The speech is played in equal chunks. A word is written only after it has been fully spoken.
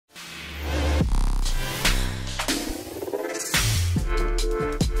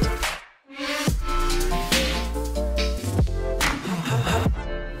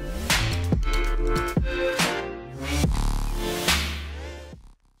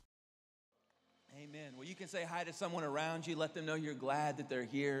Amen. Well, you can say hi to someone around you. Let them know you're glad that they're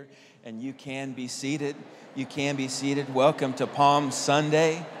here, and you can be seated. You can be seated. Welcome to Palm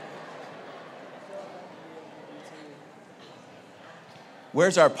Sunday.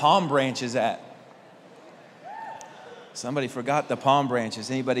 Where's our palm branches at? Somebody forgot the palm branches.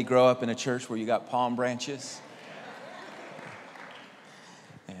 Anybody grow up in a church where you got palm branches?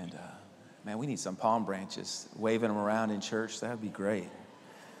 And man, we need some palm branches. Waving them around in church, that would be great.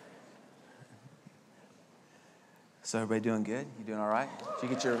 So everybody doing good? You doing all right? Did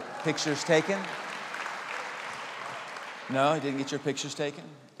you get your pictures taken? No, you didn't get your pictures taken?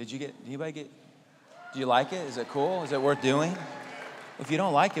 Did you like it? Is it cool? Is it worth doing? If you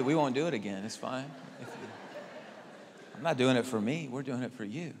don't like it, we won't do it again. It's fine. I'm not doing it for me. We're doing it for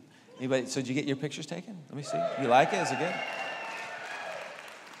you. Anybody? So did you get your pictures taken? Let me see. You like it? Is it good?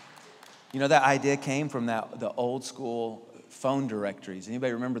 You know, that idea came from the old school phone directories.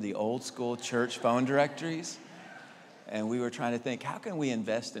 Anybody remember the old school church phone directories? And we were trying to think, how can we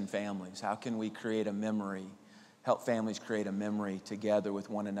invest in families? How can we create a memory, help families create a memory together with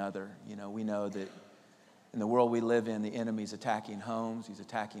one another? You know, we know that in the world we live in, the enemy's attacking homes, he's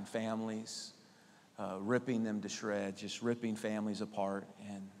attacking families, ripping them to shreds, just ripping families apart.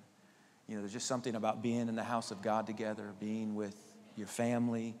 And, you know, there's just something about being in the house of God together, being with your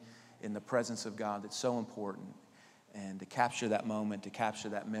family in the presence of God that's so important. And to capture that moment, to capture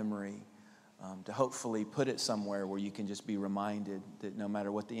that memory, to hopefully put it somewhere where you can just be reminded that no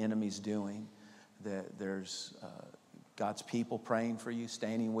matter what the enemy's doing, that there's God's people praying for you,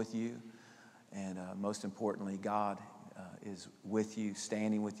 standing with you, and most importantly, God is with you,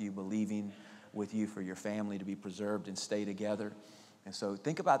 standing with you, believing with you for your family to be preserved and stay together. And so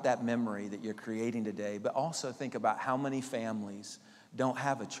think about that memory that you're creating today, but also think about how many families don't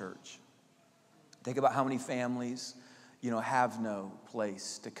have a church. Think about how many families have no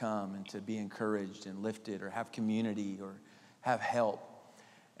place to come and to be encouraged and lifted or have community or have help.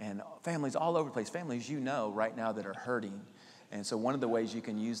 And families all over the place, families right now that are hurting. And so one of the ways you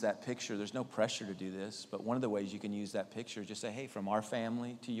can use that picture, there's no pressure to do this, but one of the ways you can use that picture, just say, hey, from our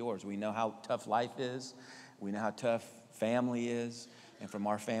family to yours. We know how tough life is. We know how tough family is. And from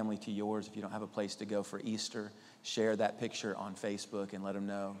our family to yours, if you don't have a place to go for Easter, share that picture on Facebook and let them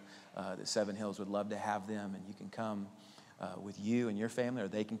know that Seven Hills would love to have them, and you can come with you and your family, or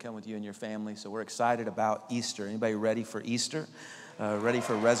they can come with you and your family. So we're excited about Easter. Anybody ready for Easter? Ready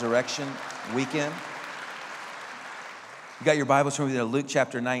for Resurrection Weekend? You got your Bibles from me there, Luke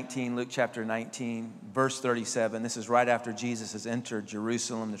chapter 19, verse 37. This is right after Jesus has entered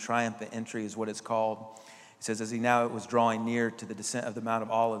Jerusalem. The triumphant entry is what it's called. It says, as he now was drawing near to the descent of the Mount of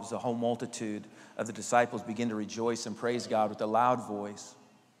Olives, the whole multitude of the disciples began to rejoice and praise God with a loud voice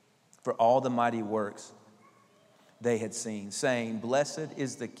for all the mighty works they had seen, saying, blessed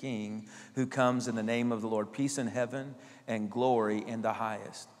is the King who comes in the name of the Lord, peace in heaven and glory in the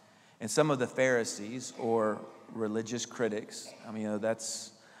highest. And some of the Pharisees, or religious critics,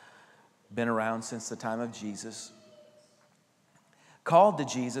 that's been around since the time of Jesus, called to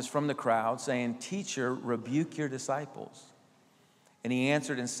Jesus from the crowd, saying, teacher, rebuke your disciples. And he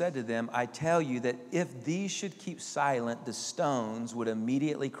answered and said to them, I tell you that if these should keep silent, the stones would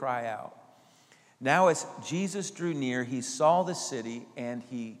immediately cry out. Now as Jesus drew near, he saw the city and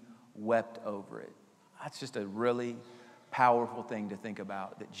he wept over it. That's just a really powerful thing to think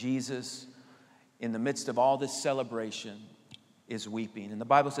about, that Jesus, in the midst of all this celebration, is weeping. And the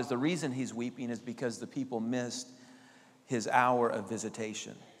Bible says the reason he's weeping is because the people missed his hour of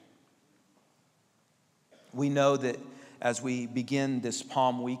visitation. We know that as we begin this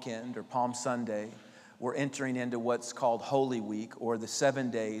Palm Weekend or Palm Sunday, we're entering into what's called Holy Week, or the 7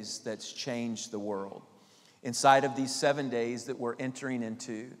 days that's changed the world. Inside of these 7 days that we're entering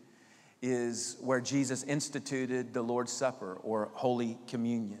into is where Jesus instituted the Lord's Supper, or Holy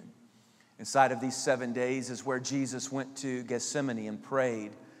Communion. Inside of these 7 days is where Jesus went to Gethsemane and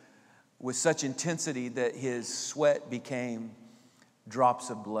prayed with such intensity that his sweat became drops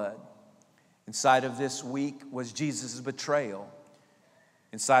of blood. Inside of this week was Jesus' betrayal.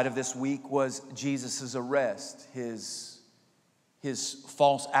 Inside of this week was Jesus' arrest, his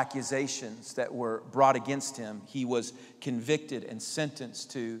false accusations that were brought against him. He was convicted and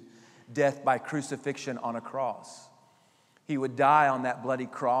sentenced to death by crucifixion on a cross. He would die on that bloody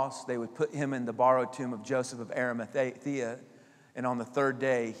cross. They would put him in the borrowed tomb of Joseph of Arimathea, and on the third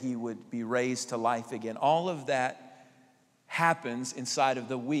day, he would be raised to life again. All of that happens inside of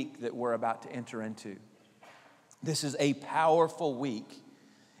the week that we're about to enter into. This is a powerful week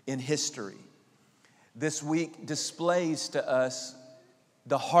in history. This week displays to us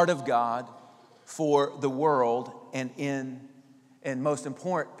the heart of God for the world and in and most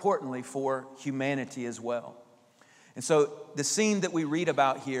importantly, for humanity as well. And so the scene that we read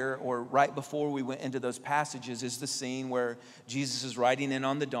about here, or right before we went into those passages, is the scene where Jesus is riding in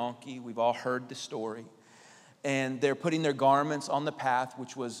on the donkey. We've all heard the story. And they're putting their garments on the path,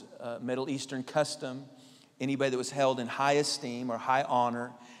 which was a Middle Eastern custom. Anybody that was held in high esteem or high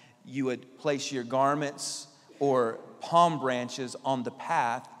honor, you would place your garments or palm branches on the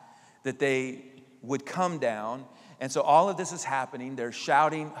path that they would come down. And so all of this is happening. They're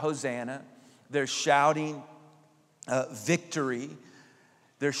shouting Hosanna. They're shouting victory.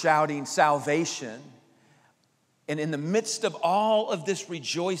 They're shouting salvation. And in the midst of all of this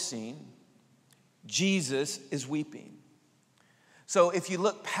rejoicing, Jesus is weeping. So if you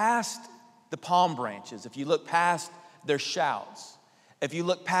look past the palm branches, if you look past their shouts, if you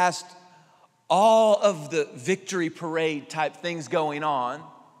look past all of the victory parade type things going on,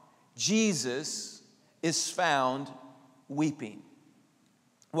 Jesus is found weeping.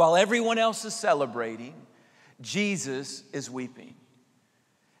 While everyone else is celebrating, Jesus is weeping.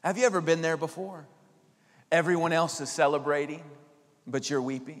 Have you ever been there before? Everyone else is celebrating, but you're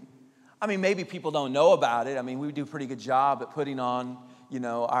weeping. I mean, maybe people don't know about it. I mean, we do a pretty good job at putting on,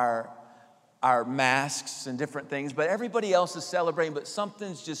 our masks and different things, but everybody else is celebrating, but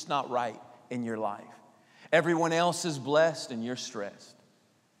something's just not right in your life. Everyone else is blessed and you're stressed.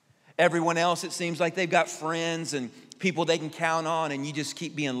 Everyone else, it seems like they've got friends and people they can count on, and you just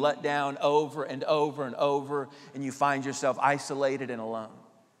keep being let down over and over and over, and you find yourself isolated and alone.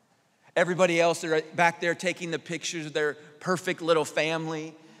 Everybody else, they're back there taking the pictures of their perfect little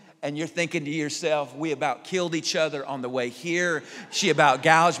family, and you're thinking to yourself, we about killed each other on the way here. She about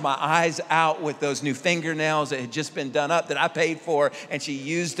gouged my eyes out with those new fingernails that had just been done up that I paid for, and she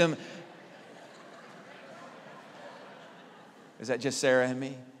used them. Is that just Sarah and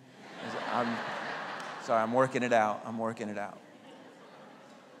me? I'm sorry, I'm working it out.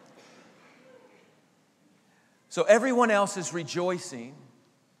 So everyone else is rejoicing,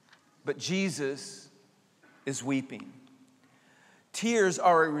 but Jesus is weeping. Tears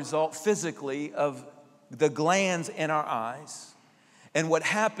are a result physically of the glands in our eyes. And what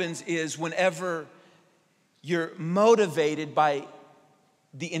happens is whenever you're motivated by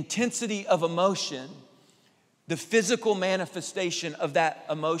the intensity of emotion, the physical manifestation of that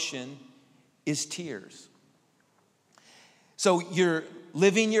emotion is tears. So you're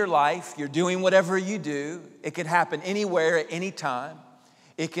living your life, you're doing whatever you do. It can happen anywhere at any time.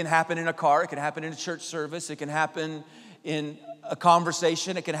 It can happen in a car, it can happen in a church service, it can happen in a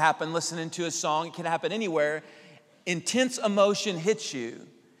conversation, it can happen listening to a song, it can happen anywhere. Intense emotion hits you,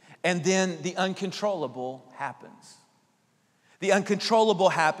 and then the uncontrollable happens. The uncontrollable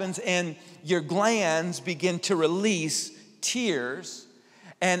happens, and your glands begin to release tears.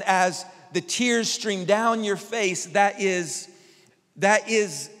 And as the tears stream down your face, that is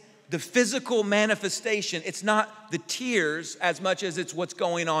the physical manifestation. It's not the tears as much as it's what's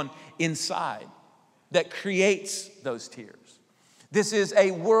going on inside that creates those tears. This is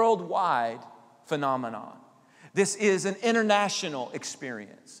a worldwide phenomenon. This is an international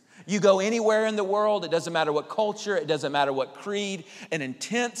experience. You go anywhere in the world, it doesn't matter what culture, it doesn't matter what creed, an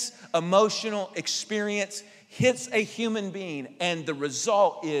intense emotional experience hits a human being, and the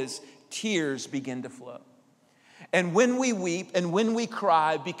result is tears begin to flow. And when we weep and when we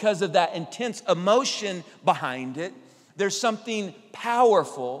cry because of that intense emotion behind it, there's something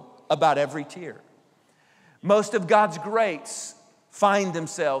powerful about every tear. Most of God's greats find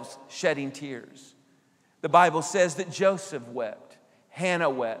themselves shedding tears. The Bible says that Joseph wept, Hannah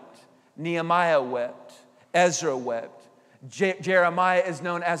wept, Nehemiah wept, Ezra wept. Jeremiah is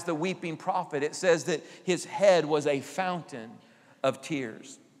known as the weeping prophet. It says that his head was a fountain of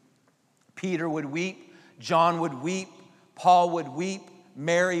tears. Peter would weep, John would weep, Paul would weep,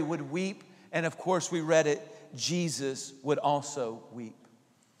 Mary would weep, and of course we read it, Jesus would also weep.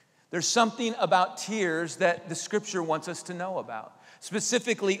 There's something about tears that the scripture wants us to know about.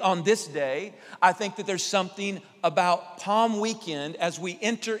 Specifically on this day, I think that there's something about Palm Weekend as we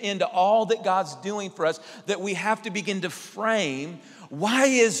enter into all that God's doing for us that we have to begin to frame. Why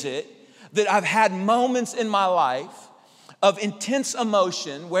is it that I've had moments in my life of intense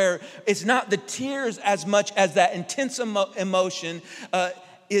emotion where it's not the tears as much as that intense emotion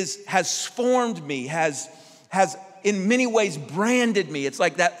has formed me, has in many ways branded me. It's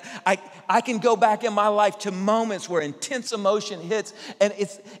like that I can go back in my life to moments where intense emotion hits, and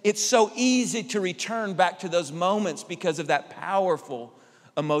it's so easy to return back to those moments because of that powerful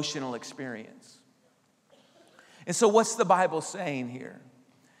emotional experience. And so what's the Bible saying here?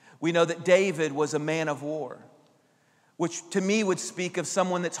 We know that David was a man of war, which to me would speak of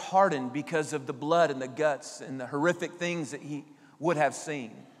someone that's hardened because of the blood and the guts and the horrific things that he would have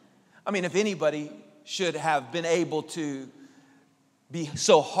seen. I mean, if anybody should have been able to be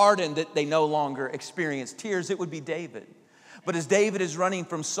so hardened that they no longer experience tears, it would be David. But as David is running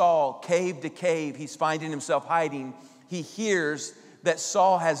from Saul, cave to cave, he's finding himself hiding. He hears that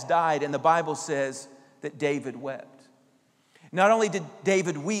Saul has died, and the Bible says that David wept. Not only did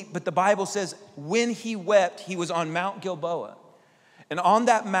David weep, but the Bible says when he wept, he was on Mount Gilboa. And on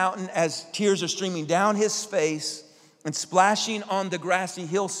that mountain, as tears are streaming down his face and splashing on the grassy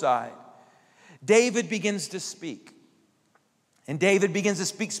hillside, David begins to speak. And David begins to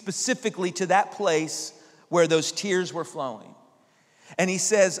speak specifically to that place where those tears were flowing. And he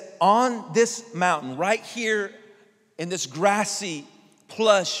says, on this mountain, right here in this grassy,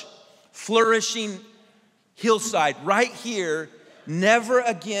 plush, flourishing hillside, right here, never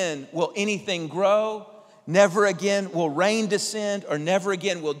again will anything grow, never again will rain descend, or never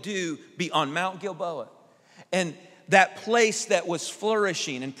again will dew be on Mount Gilboa. And that place that was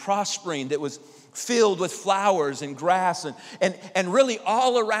flourishing and prospering, that was filled with flowers and grass and really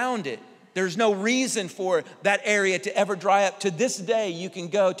all around it, there's no reason for that area to ever dry up. To this day, you can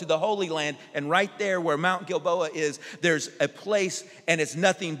go to the Holy Land, and right there where Mount Gilboa is, there's a place, and it's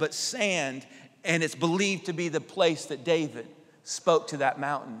nothing but sand, and it's believed to be the place that David spoke to that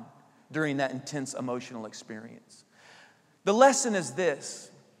mountain during that intense emotional experience. The lesson is this: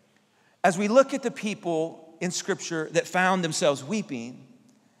 as we look at the people in Scripture that found themselves weeping,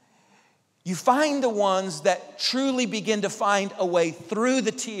 you find the ones that truly begin to find a way through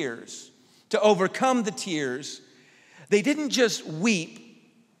the tears, to overcome the tears. They didn't just weep,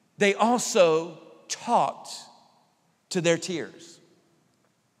 they also talked to their tears.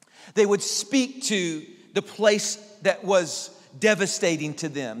 They would speak to the place that was devastating to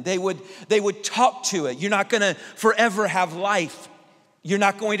them. They would talk to it. You're not going to forever have life. You're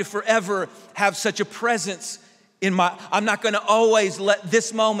not going to forever have such a presence I'm not going to always let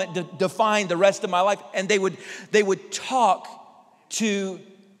this moment define the rest of my life. And they would talk to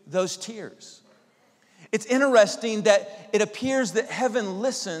those tears. It's interesting that it appears that heaven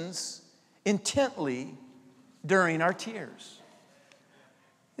listens intently during our tears.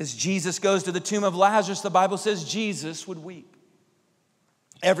 As Jesus goes to the tomb of Lazarus, the Bible says Jesus would weep.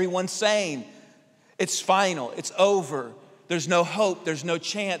 Everyone's saying it's final, it's over, there's no hope, there's no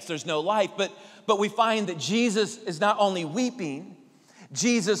chance, there's no life. But we find that Jesus is not only weeping,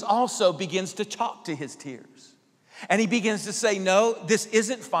 Jesus also begins to talk to his tears. And he begins to say, no, this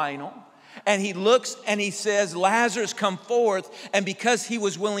isn't final. And he looks and he says, Lazarus, come forth. And because he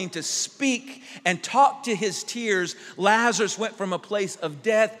was willing to speak and talk to his tears, Lazarus went from a place of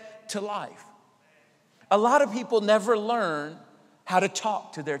death to life. A lot of people never learn how to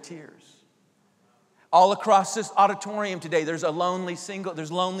talk to their tears. All across this auditorium today, there's lonely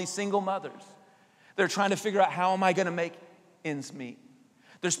single mothers. They're trying to figure out, how am I going to make ends meet?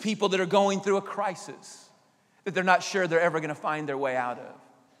 There's people that are going through a crisis that they're not sure they're ever going to find their way out of.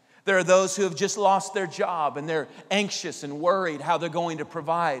 There are those who have just lost their job and they're anxious and worried how they're going to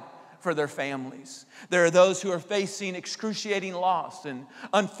provide for their families. There are those who are facing excruciating loss and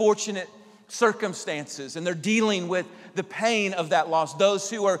unfortunate circumstances, and they're dealing with the pain of that loss. Those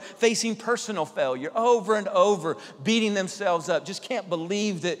who are facing personal failure over and over, beating themselves up, just can't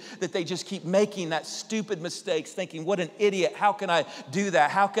believe that they just keep making that stupid mistakes, thinking, what an idiot, how can I do that?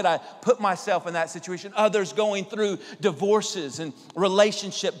 How could I put myself in that situation? Others going through divorces and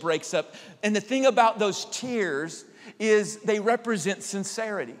relationship breaks up. And the thing about those tears is they represent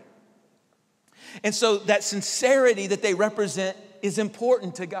sincerity. And so that sincerity that they represent is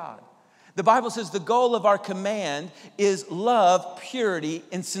important to God. The Bible says the goal of our command is love, purity,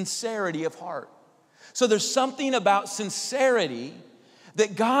 and sincerity of heart. So there's something about sincerity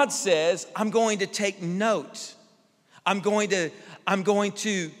that God says, I'm going to take note. I'm going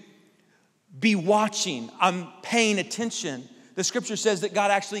to be watching. I'm paying attention. The scripture says that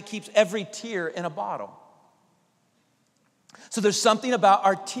God actually keeps every tear in a bottle. So there's something about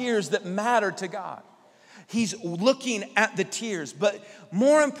our tears that matter to God. He's looking at the tears, but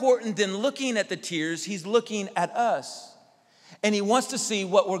more important than looking at the tears, he's looking at us. And he wants to see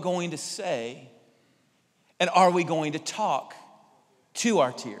what we're going to say, and are we going to talk to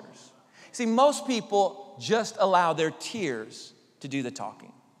our tears? See, most people just allow their tears to do the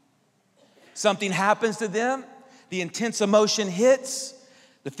talking. Something happens to them, the intense emotion hits,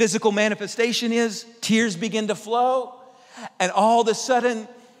 the physical manifestation is tears begin to flow, and all of a sudden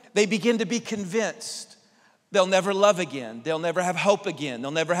they begin to be convinced they'll never love again. They'll never have hope again.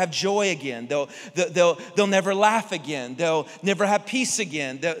 They'll never have joy again. They'll never laugh again. They'll never have peace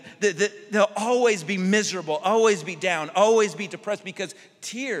again. They'll always be miserable, always be down, always be depressed, because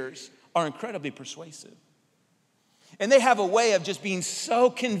tears are incredibly persuasive. And they have a way of just being so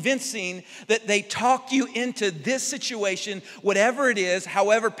convincing that they talk you into this situation, whatever it is,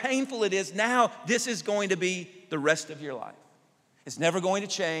 however painful it is. Now, this is going to be the rest of your life. It's never going to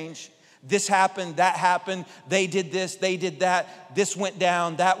change. This happened, that happened. They did this, they did that. This went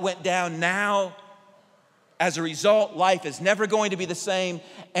down, that went down. Now, as a result, life is never going to be the same.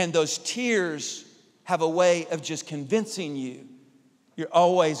 And those tears have a way of just convincing you you're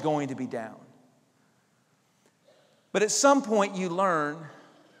always going to be down. But at some point you learn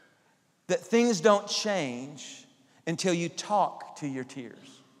that things don't change until you talk to your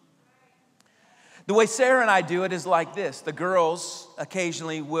tears. The way Sarah and I do it is like this. The girls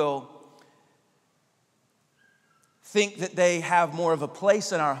occasionally will think that they have more of a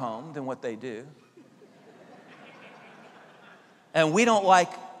place in our home than what they do. And we don't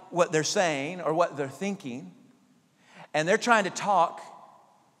like what they're saying or what they're thinking. And they're trying to talk,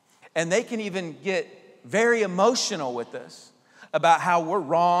 and they can even get very emotional with us about how we're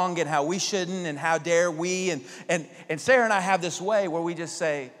wrong and how we shouldn't and how dare we. And Sarah and I have this way where we just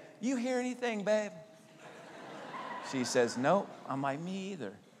say, "You hear anything, babe?" She says, "Nope." I'm like, "Me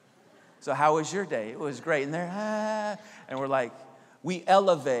either." "So how was your day?" "It was great." And they're, and we're like, we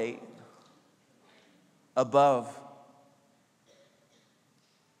elevate above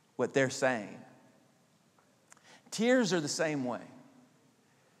what they're saying. Tears are the same way.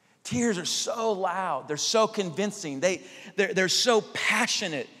 Tears are so loud. They're so convincing. They're so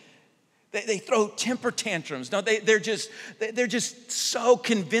passionate. They throw temper tantrums. No, they're just so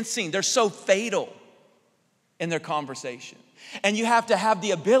convincing. They're so fatal in their conversation. And you have to have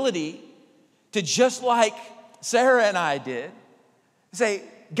the ability to, just like Sarah and I did, say,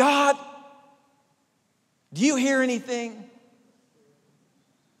 "God, do you hear anything?"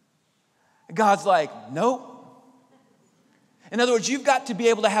 God's like, "Nope." In other words, you've got to be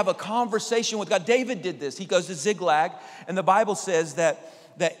able to have a conversation with God. David did this. He goes to Ziklag, and the Bible says that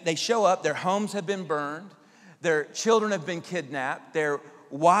they show up, their homes have been burned, their children have been kidnapped, their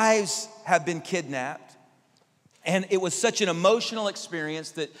wives have been kidnapped. And it was such an emotional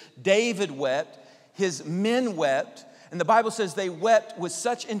experience that David wept, his men wept, and the Bible says they wept with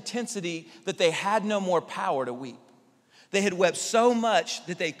such intensity that they had no more power to weep. They had wept so much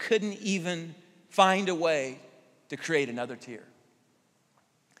that they couldn't even find a way to create another tear.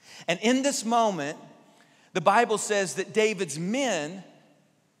 And in this moment, the Bible says that David's men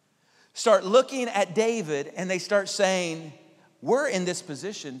start looking at David and they start saying, "We're in this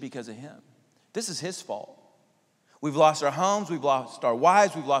position because of him. This is his fault. We've lost our homes, we've lost our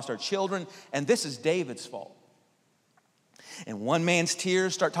wives, we've lost our children, and this is David's fault." And one man's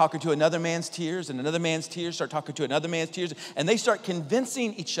tears start talking to another man's tears, and another man's tears start talking to another man's tears, and they start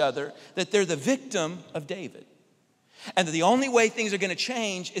convincing each other that they're the victim of David. And that the only way things are going to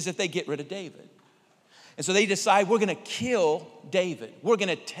change is if they get rid of David. And so they decide, we're going to kill David. We're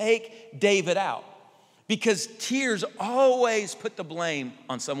going to take David out. Because tears always put the blame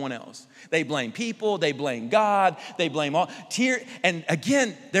on someone else. They blame people, they blame God, they blame all. And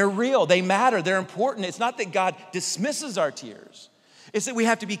again, they're real, they matter, they're important. It's not that God dismisses our tears. It's that we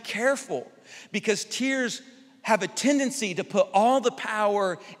have to be careful, because tears have a tendency to put all the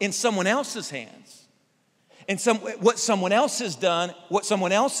power in someone else's hands. And what someone else has done, what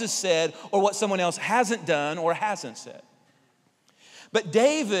someone else has said, or what someone else hasn't done or hasn't said. But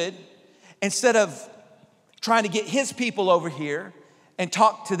David, instead of trying to get his people over here and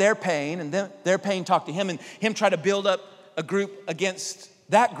talk to their pain, and then their pain talk to him, and him try to build up a group against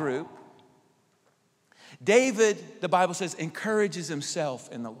that group, David, the Bible says, encourages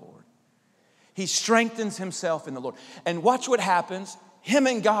himself in the Lord. He strengthens himself in the Lord. And watch what happens. Him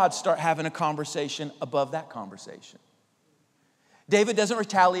and God start having a conversation above that conversation. David doesn't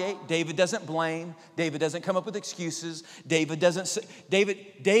retaliate. David doesn't blame. David doesn't come up with excuses. David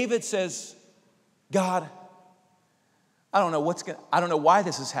says, "God, I don't know why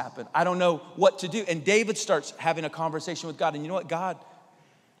this has happened. I don't know what to do." And David starts having a conversation with God. And you know what? God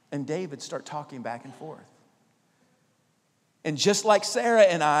and David start talking back and forth. And just like Sarah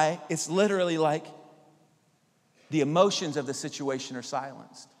and I, it's literally like the emotions of the situation are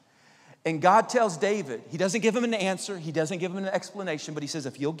silenced. And God tells David, he doesn't give him an answer, he doesn't give him an explanation, but he says,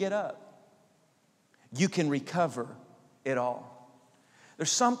 if you'll get up, you can recover it all.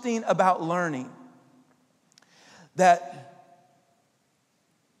 There's something about learning that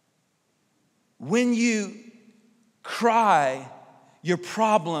when you cry, your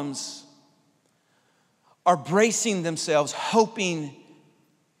problems are bracing themselves, hoping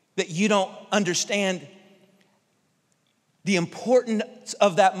that you don't understand the importance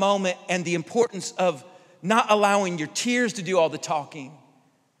of that moment and the importance of not allowing your tears to do all the talking,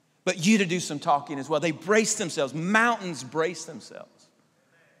 but you to do some talking as well. They brace themselves. Mountains brace themselves.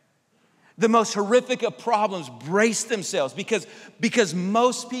 The most horrific of problems brace themselves because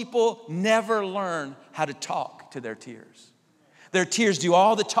most people never learn how to talk to their tears. Their tears do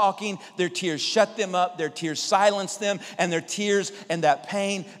all the talking. Their tears shut them up. Their tears silence them. And their tears and that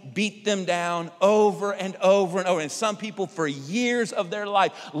pain beat them down over and over and over. And some people for years of their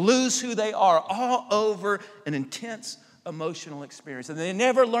life lose who they are all over an intense emotional experience. And they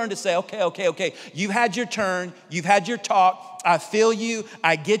never learn to say, okay, you've had your turn. You've had your talk. I feel you.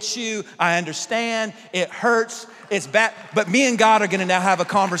 I get you. I understand. It hurts. It's bad. But me and God are going to now have a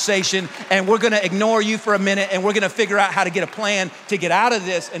conversation, and we're going to ignore you for a minute, and we're going to figure out how to get a plan to get out of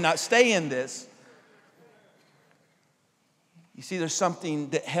this and not stay in this. You see, there's something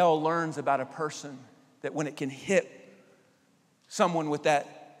that hell learns about a person, that when it can hit someone with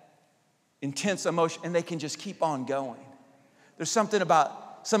that intense emotion, and they can just keep on going. There's something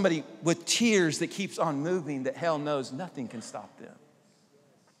about somebody with tears that keeps on moving that hell knows nothing can stop them.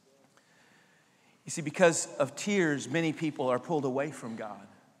 You see, because of tears, many people are pulled away from God.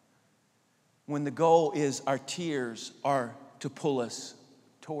 When the goal is our tears are to pull us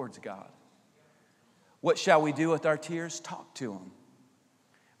towards God. What shall we do with our tears? Talk to Him.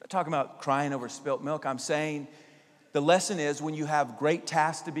 I'm not talking about crying over spilt milk. I'm saying the lesson is when you have great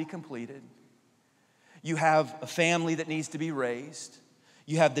tasks to be completed, you have a family that needs to be raised,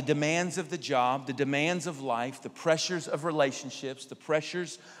 you have the demands of the job, the demands of life, the pressures of relationships, the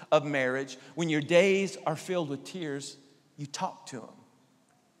pressures of marriage. When your days are filled with tears, you talk to them.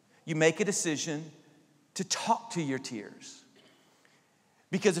 You make a decision to talk to your tears.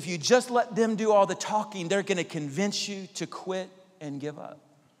 Because if you just let them do all the talking, they're going to convince you to quit and give up.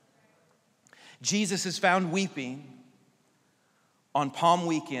 Jesus is found weeping on Palm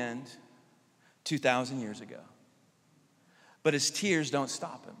Weekend 2,000 years ago. But his tears don't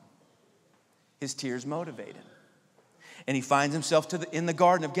stop him. His tears motivate him. And he finds himself in the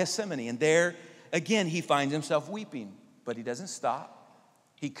Garden of Gethsemane. And there, again, he finds himself weeping. But he doesn't stop.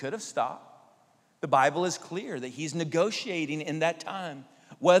 He could have stopped. The Bible is clear that he's negotiating in that time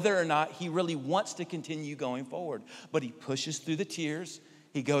whether or not he really wants to continue going forward. But he pushes through the tears.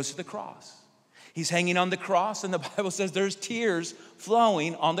 He goes to the cross. He's hanging on the cross, and the Bible says there's tears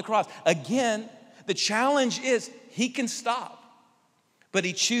flowing on the cross. Again, the challenge is he can stop, but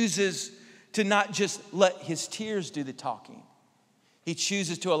he chooses to not just let his tears do the talking. He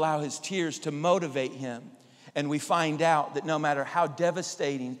chooses to allow his tears to motivate him. And we find out that no matter how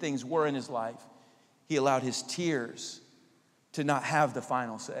devastating things were in his life, he allowed his tears to not have the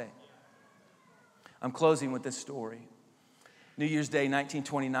final say. I'm closing with this story. New Year's Day,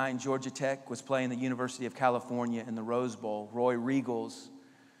 1929, Georgia Tech was playing the University of California in the Rose Bowl. Roy Riegels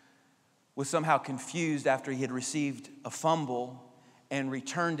was somehow confused after he had received a fumble and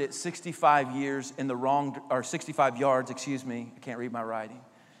returned it 65 yards in the wrong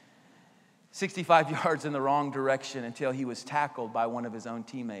direction until he was tackled by one of his own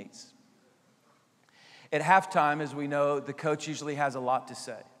teammates. At halftime, as we know, the coach usually has a lot to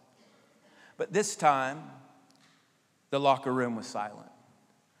say. But this time, the locker room was silent.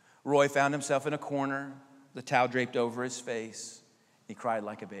 Roy found himself in a corner, the towel draped over his face. He cried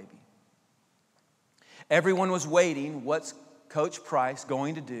like a baby. Everyone was waiting, what's Coach Price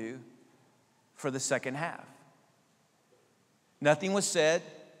going to do for the second half? Nothing was said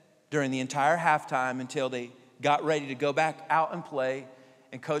during the entire halftime until they got ready to go back out and play.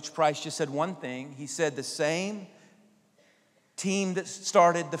 And Coach Price just said one thing. He said the same team that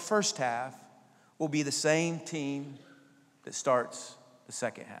started the first half will be the same team that starts the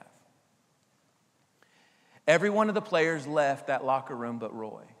second half. Every one of the players left that locker room but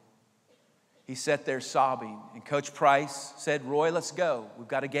Roy. He sat there sobbing, and Coach Price said, "Roy, let's go. We've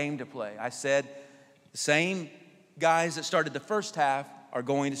got a game to play." I said, the same guys that started the first half are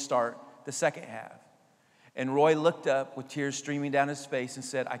going to start the second half. And Roy looked up with tears streaming down his face and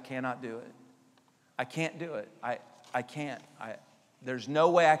said, "I cannot do it. I can't do it. I can't. There's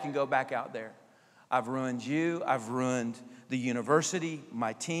no way I can go back out there. I've ruined you. I've ruined the university,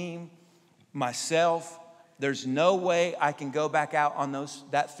 my team, myself. There's no way I can go back out on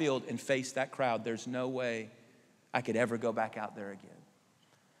that field and face that crowd. There's no way I could ever go back out there again."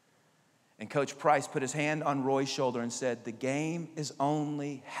 And Coach Price put his hand on Roy's shoulder and said, "The game is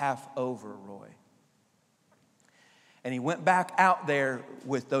only half over, Roy." And he went back out there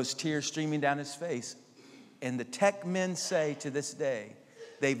with those tears streaming down his face. And the Tech men say to this day,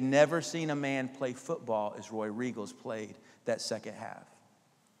 they've never seen a man play football as Roy Riegels played that second half.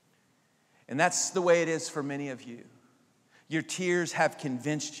 And that's the way it is for many of you. Your tears have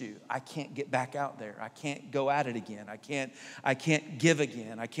convinced you, I can't get back out there. I can't go at it again. I can't give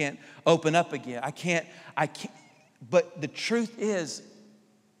again. I can't open up again. I can't. But the truth is,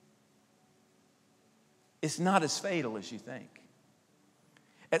 it's not as fatal as you think.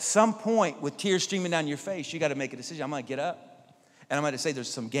 At some point, with tears streaming down your face, you got to make a decision. I'm going to get up, and I'm going to say there's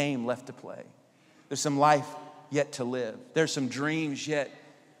some game left to play. There's some life yet to live. There's some dreams yet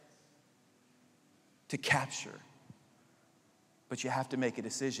to capture. But you have to make a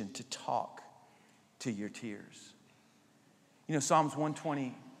decision to talk to your tears. You know, Psalms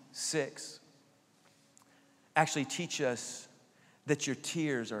 126 actually teach us that your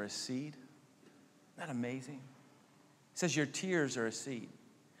tears are a seed. Isn't that amazing? It says your tears are a seed.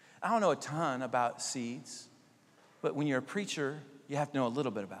 I don't know a ton about seeds, but when you're a preacher, you have to know a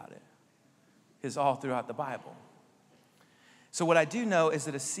little bit about it. It's all throughout the Bible. So what I do know is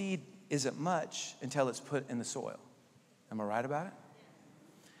that a seed isn't much until it's put in the soil. Am I right about it?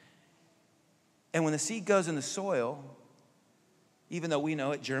 And when the seed goes in the soil, even though we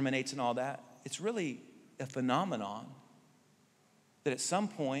know it germinates and all that, it's really a phenomenon that at some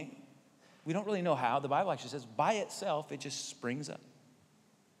point, we don't really know how. The Bible actually says by itself, it just springs up.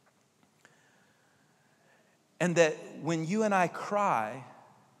 And that when you and I cry,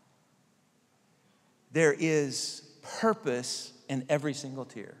 there is purpose in every single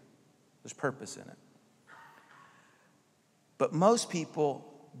tear. There's purpose in it. But most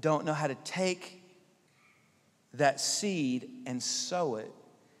people don't know how to take that seed and sow it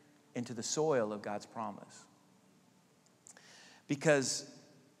into the soil of God's promise. Because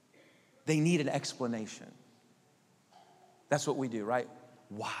they need an explanation. That's what we do, right?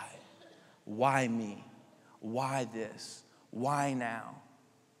 Why? Why me? Why this? Why now?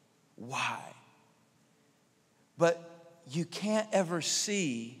 Why? But you can't ever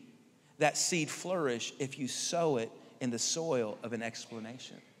see that seed flourish if you sow it in the soil of an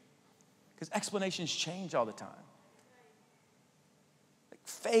explanation. Because explanations change all the time. Like,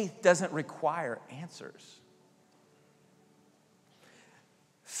 faith doesn't require answers.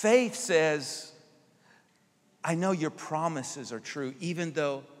 Faith says, I know your promises are true, even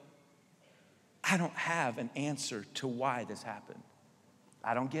though I don't have an answer to why this happened.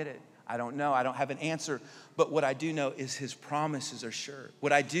 I don't get it. I don't know. I don't have an answer. But what I do know is his promises are sure.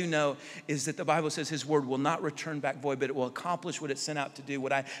 What I do know is that the Bible says his word will not return back void, but it will accomplish what it's sent out to do.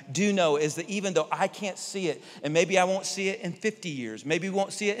 What I do know is that even though I can't see it, and maybe I won't see it in 50 years, maybe we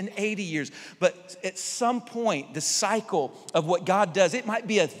won't see it in 80 years, but at some point, the cycle of what God does, it might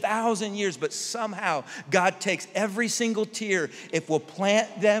be 1,000 years, but somehow God takes every single tear, if we'll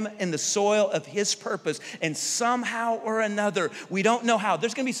plant them in the soil of his purpose, and somehow or another, we don't know how.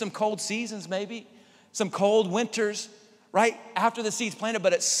 There's going to be some cold seasons maybe, some cold winters, right after the seed's planted.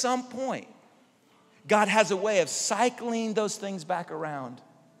 But at some point, God has a way of cycling those things back around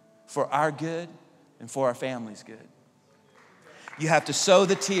for our good and for our family's good. You have to sow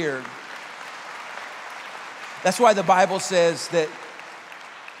the tear. That's why the Bible says that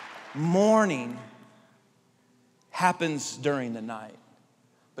mourning happens during the night,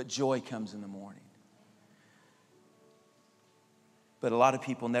 but joy comes in the morning. But a lot of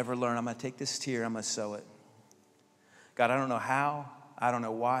people never learn, I'm going to take this tear, I'm going to sow it. God, I don't know how, I don't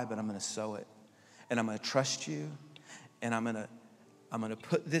know why, but I'm going to sow it. And I'm going to trust you, and I'm going to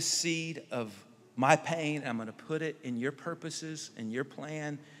put this seed of my pain, and I'm going to put it in your purposes and your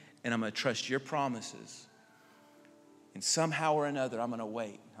plan, and I'm going to trust your promises. And somehow or another, I'm going to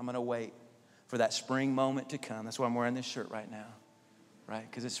wait. I'm going to wait for that spring moment to come. That's why I'm wearing this shirt right now, right?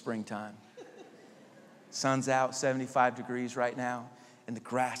 Because it's springtime. Sun's out, 75 degrees right now, and the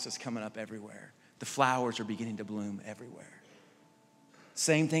grass is coming up everywhere. The flowers are beginning to bloom everywhere.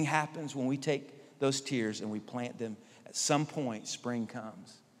 Same thing happens when we take those tears and we plant them. At some point, spring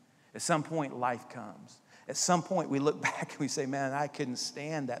comes. At some point, life comes. At some point, we look back and we say, man, I couldn't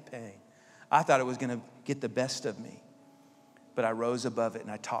stand that pain. I thought it was going to get the best of me. But I rose above it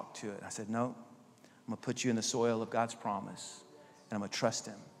and I talked to it. I said, no, I'm going to put you in the soil of God's promise, and I'm going to trust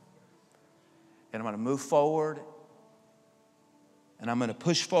him. And I'm going to move forward, and I'm going to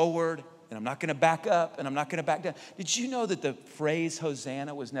push forward, and I'm not going to back up, and I'm not going to back down. Did you know that the phrase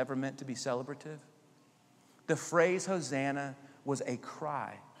Hosanna was never meant to be celebrative? The phrase Hosanna was a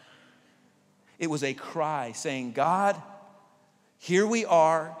cry. It was a cry saying, God, here we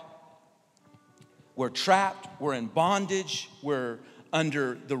are. We're trapped. We're in bondage. We're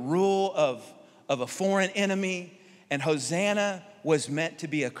under the rule of a foreign enemy. And Hosanna was meant to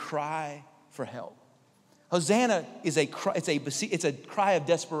be a cry for help. Hosanna is a cry, it's a cry of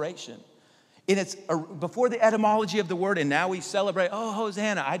desperation. And it's before the etymology of the word, and now we celebrate, oh,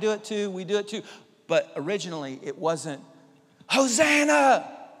 Hosanna, I do it too, we do it too. But originally, it wasn't Hosanna.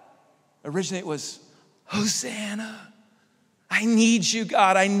 Originally it was, Hosanna. I need you,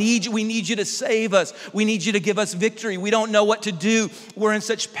 God. I need you. We need you to save us. We need you to give us victory. We don't know what to do. We're in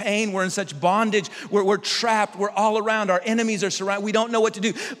such pain. We're in such bondage. We're trapped. We're all around. Our enemies are surrounded. We don't know what to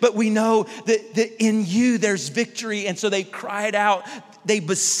do. But we know that in you there's victory. And so they cried out. They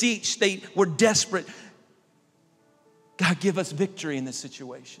beseeched. They were desperate. God, give us victory in this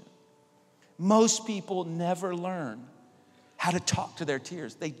situation. Most people never learn how to talk to their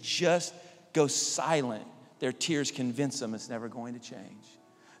tears. They just go silent. Their tears convince them it's never going to change.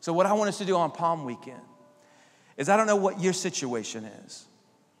 So what I want us to do on Palm Weekend is, I don't know what your situation is.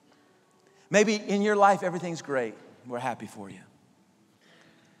 Maybe in your life everything's great. We're happy for you.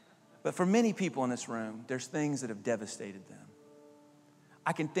 But for many people in this room, there's things that have devastated them.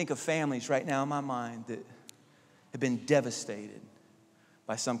 I can think of families right now in my mind that have been devastated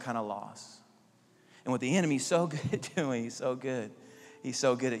by some kind of loss. And what the enemy's so good at doing, he's so good. He's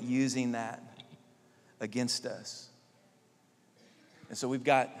so good at using that against us. And so we've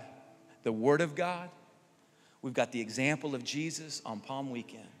got the Word of God. We've got the example of Jesus on Palm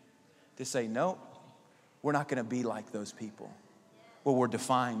Weekend to say, no, we're not going to be like those people. Well, we're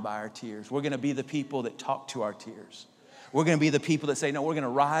defined by our tears. We're going to be the people that talk to our tears. We're going to be the people that say, no, we're going to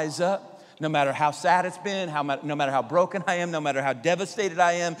rise up. No matter how sad it's been, no matter how broken I am, no matter how devastated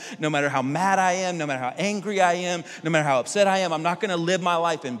I am, no matter how mad I am, no matter how angry I am, no matter how upset I am, I'm not going to live my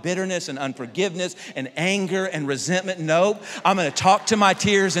life in bitterness and unforgiveness and anger and resentment. Nope. I'm going to talk to my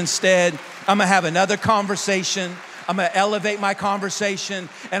tears instead. I'm going to have another conversation. I'm going to elevate my conversation,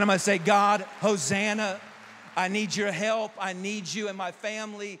 and I'm going to say, God, Hosanna. I need your help. I need you in my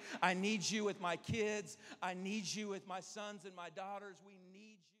family. I need you with my kids. I need you with my sons and my daughters. We